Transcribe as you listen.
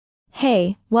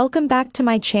Hey, welcome back to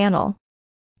my channel.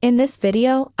 In this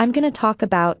video, I'm gonna talk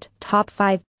about top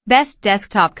 5 best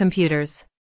desktop computers.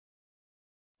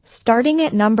 Starting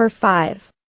at number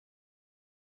 5.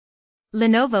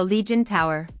 Lenovo Legion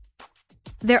Tower.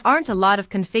 There aren't a lot of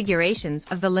configurations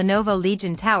of the Lenovo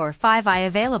Legion Tower 5i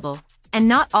available, and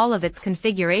not all of its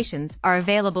configurations are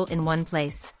available in one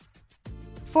place.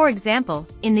 For example,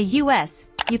 in the US,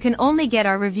 you can only get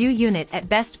our review unit at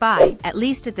Best Buy, at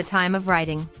least at the time of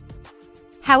writing.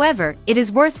 However, it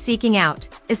is worth seeking out,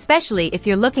 especially if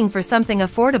you're looking for something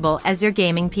affordable as your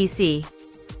gaming PC.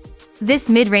 This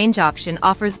mid-range option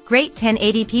offers great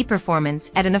 1080p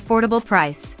performance at an affordable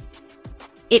price.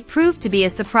 It proved to be a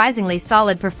surprisingly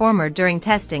solid performer during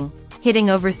testing,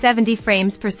 hitting over 70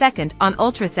 frames per second on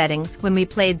ultra settings when we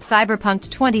played Cyberpunk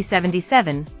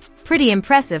 2077, pretty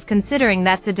impressive considering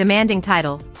that's a demanding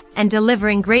title, and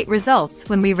delivering great results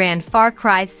when we ran Far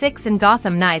Cry 6 and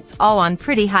Gotham Knights all on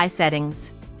pretty high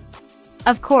settings.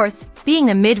 Of course, being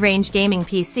a mid-range gaming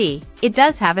PC, it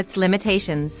does have its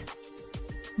limitations.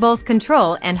 Both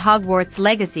Control and Hogwarts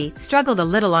Legacy struggled a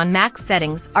little on max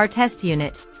settings. Our test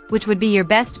unit, which would be your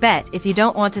best bet if you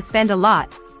don't want to spend a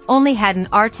lot, only had an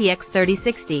RTX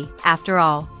 3060, after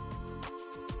all.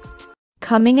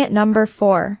 Coming at number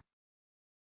 4.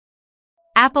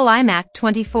 Apple iMac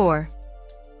 24.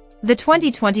 The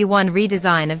 2021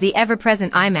 redesign of the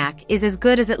ever-present iMac is as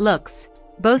good as it looks,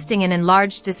 boasting an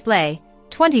enlarged display,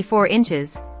 24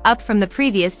 inches, up from the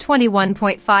previous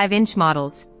 21.5-inch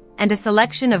models, and a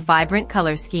selection of vibrant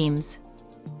color schemes.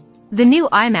 The new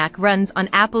iMac runs on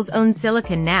Apple's own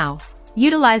silicon now,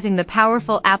 utilizing the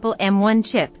powerful Apple M1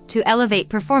 chip to elevate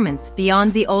performance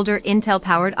beyond the older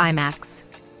Intel-powered iMacs.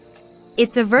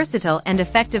 It's a versatile and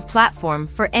effective platform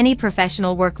for any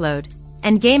professional workload,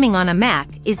 and gaming on a Mac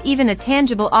is even a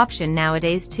tangible option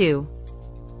nowadays too.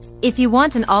 If you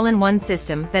want an all-in-one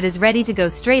system that is ready to go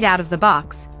straight out of the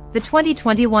box, the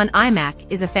 2021 iMac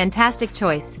is a fantastic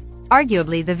choice,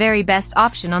 arguably the very best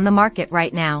option on the market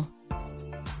right now.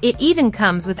 It even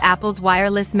comes with Apple's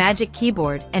wireless Magic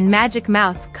Keyboard and Magic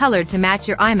Mouse colored to match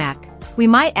your iMac, we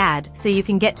might add, so you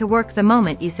can get to work the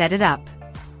moment you set it up.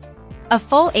 A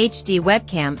full HD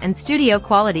webcam and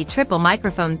studio-quality triple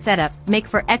microphone setup make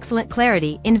for excellent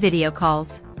clarity in video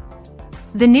calls.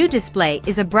 The new display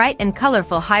is a bright and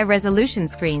colorful high-resolution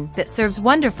screen that serves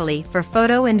wonderfully for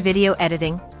photo and video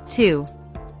editing, too.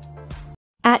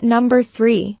 At number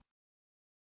 3.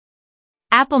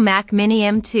 Apple Mac Mini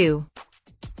M2.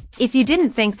 If you didn't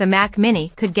think the Mac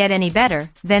Mini could get any better,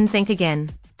 then think again.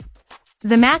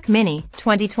 The Mac Mini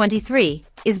 2023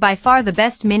 is by far the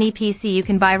best mini PC you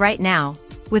can buy right now,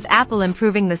 with Apple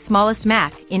improving the smallest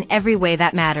Mac in every way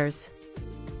that matters.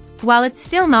 While it's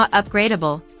still not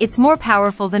upgradable, it's more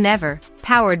powerful than ever,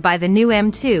 powered by the new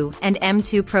M2 and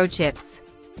M2 Pro chips.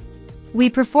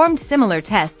 We performed similar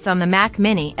tests on the Mac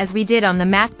Mini as we did on the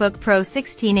MacBook Pro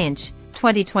 16-inch,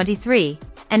 2023,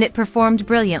 and it performed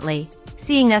brilliantly,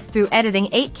 seeing us through editing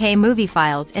 8K movie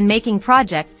files and making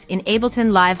projects in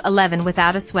Ableton Live 11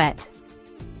 without a sweat.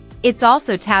 It's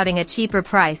also touting a cheaper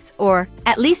price, or,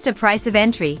 at least a price of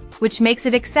entry, which makes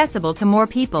it accessible to more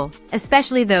people,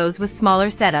 especially those with smaller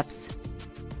setups.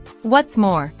 What's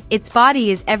more, its body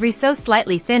is ever so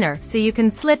slightly thinner so you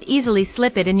can easily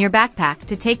slip it in your backpack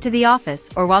to take to the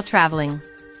office or while traveling.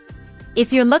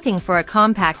 If you're looking for a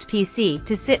compact PC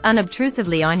to sit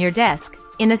unobtrusively on your desk,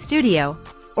 in a studio,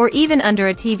 or even under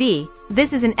a TV,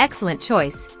 this is an excellent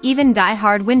choice. Even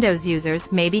die-hard Windows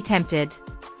users may be tempted.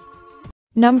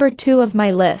 Number 2 of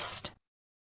my list.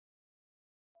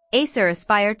 Acer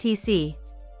Aspire TC.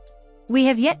 We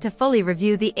have yet to fully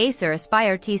review the Acer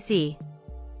Aspire TC,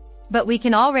 but we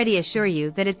can already assure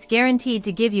you that it's guaranteed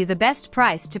to give you the best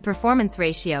price to performance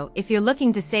ratio if you're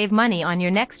looking to save money on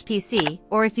your next PC,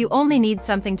 or if you only need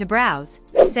something to browse,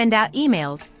 send out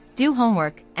emails, do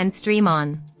homework, and stream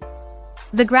on.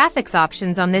 The graphics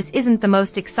options on this isn't the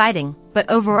most exciting, but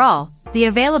overall, the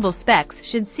available specs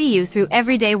should see you through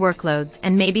everyday workloads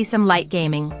and maybe some light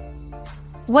gaming.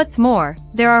 What's more,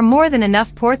 there are more than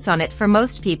enough ports on it for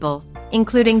most people,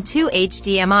 including 2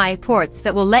 HDMI ports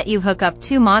that will let you hook up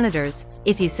 2 monitors,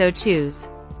 if you so choose.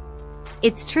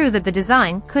 It's true that the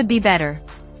design could be better.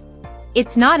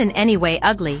 It's not in any way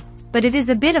ugly, but it is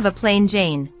a bit of a plain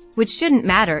Jane, which shouldn't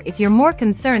matter if you're more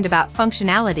concerned about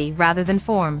functionality rather than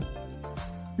form.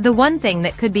 The one thing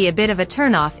that could be a bit of a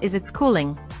turnoff is its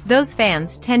cooling. Those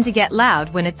fans tend to get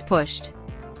loud when it's pushed.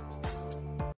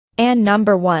 And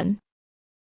number 1.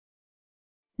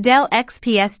 Dell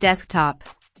XPS Desktop.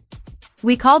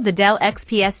 We called the Dell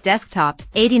XPS Desktop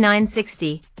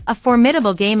 8960 a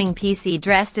formidable gaming PC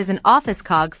dressed as an office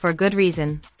cog for good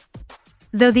reason.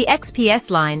 Though the XPS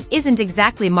line isn't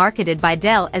exactly marketed by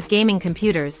Dell as gaming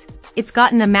computers, it's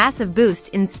gotten a massive boost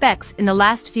in specs in the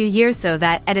last few years so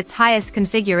that, at its highest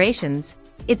configurations,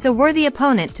 it's a worthy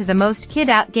opponent to the most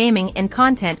kid-out gaming and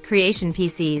content creation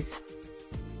PCs.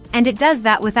 And it does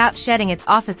that without shedding its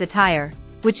office attire,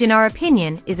 which in our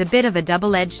opinion is a bit of a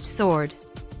double-edged sword.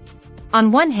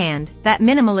 On one hand, that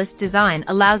minimalist design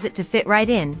allows it to fit right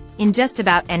in just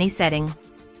about any setting.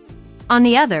 On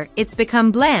the other, it's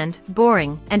become bland,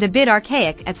 boring, and a bit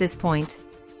archaic at this point.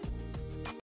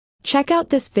 Check out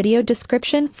this video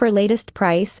description for latest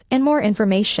price and more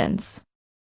informations.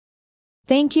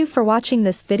 Thank you for watching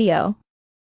this video.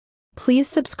 Please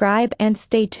subscribe and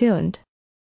stay tuned.